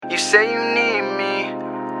say you need me,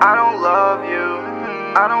 I don't love you,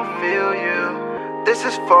 I don't feel you. This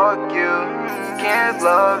is fuck you, can't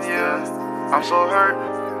love you. I'm so hurt,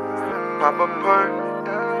 pop a perk,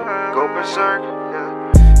 go berserk.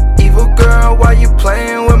 Evil girl, why you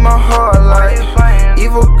playing with my heart like?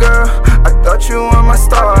 Evil girl, I thought you were my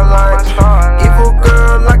starlight. Evil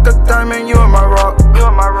girl, like a diamond, you are my rock.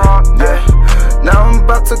 Yeah. Now I'm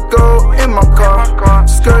about to go in my car.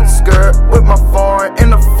 Skirt, skirt, with my foreign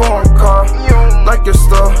in a foreign car. Like your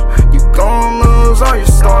store, you gon' lose all your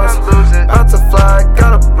stars. About to fly,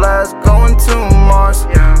 got a blast, going to Mars.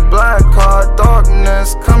 Black car,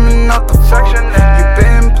 darkness, coming out the fog. You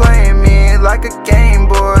been playing me like a Game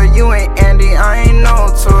Boy. You ain't Andy, I ain't no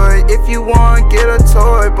toy. If you want, get a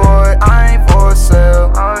toy, boy. I ain't for sale.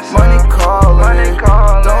 Money calling,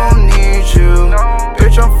 don't need you.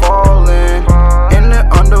 Bitch, I'm falling. In the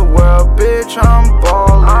underworld, bitch, I'm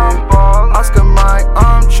ballin'. Oscar Mike,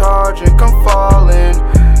 I'm charging, come falling.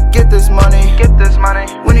 Get this money,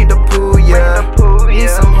 we need the pool, yeah. Need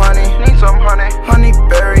some honey, honey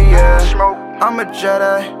berry, yeah. I'm a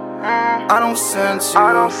Jedi, I don't sense you,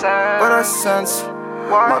 but I sense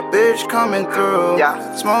my bitch coming through.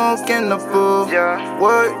 Smoke in the booth,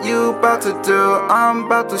 what you about to do? I'm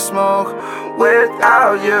about to smoke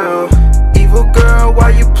without you. Evil girl, why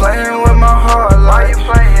you playing with my heart like?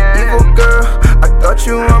 Evil girl, I thought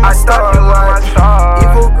you were my starlight.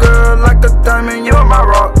 Evil girl, like a diamond, you're my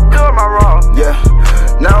rock. Yeah,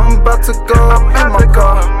 now I'm about to go in my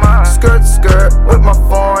car. Skirt, skirt, with my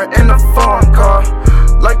foreign in a foreign car.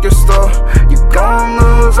 Like your store, you gon'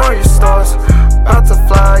 lose all your stars. About to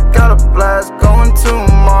fly, got a blast, going to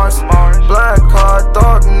Mars. Black car,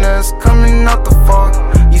 darkness, coming out the fog.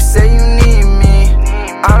 You say you need me,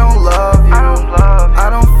 I don't love you, I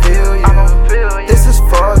don't feel you. This is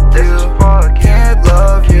fuck you, can't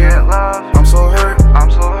love you. I'm so hurt,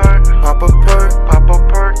 pop a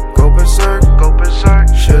perk, go berserk.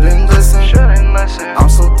 Shouldn't listen, I'm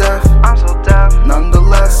so deaf,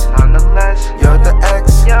 nonetheless. You're the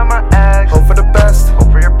ex, hope for the best,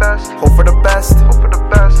 hope for the best.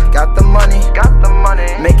 Got the money,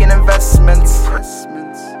 making investments.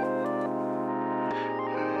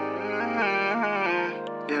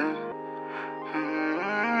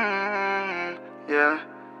 Yeah.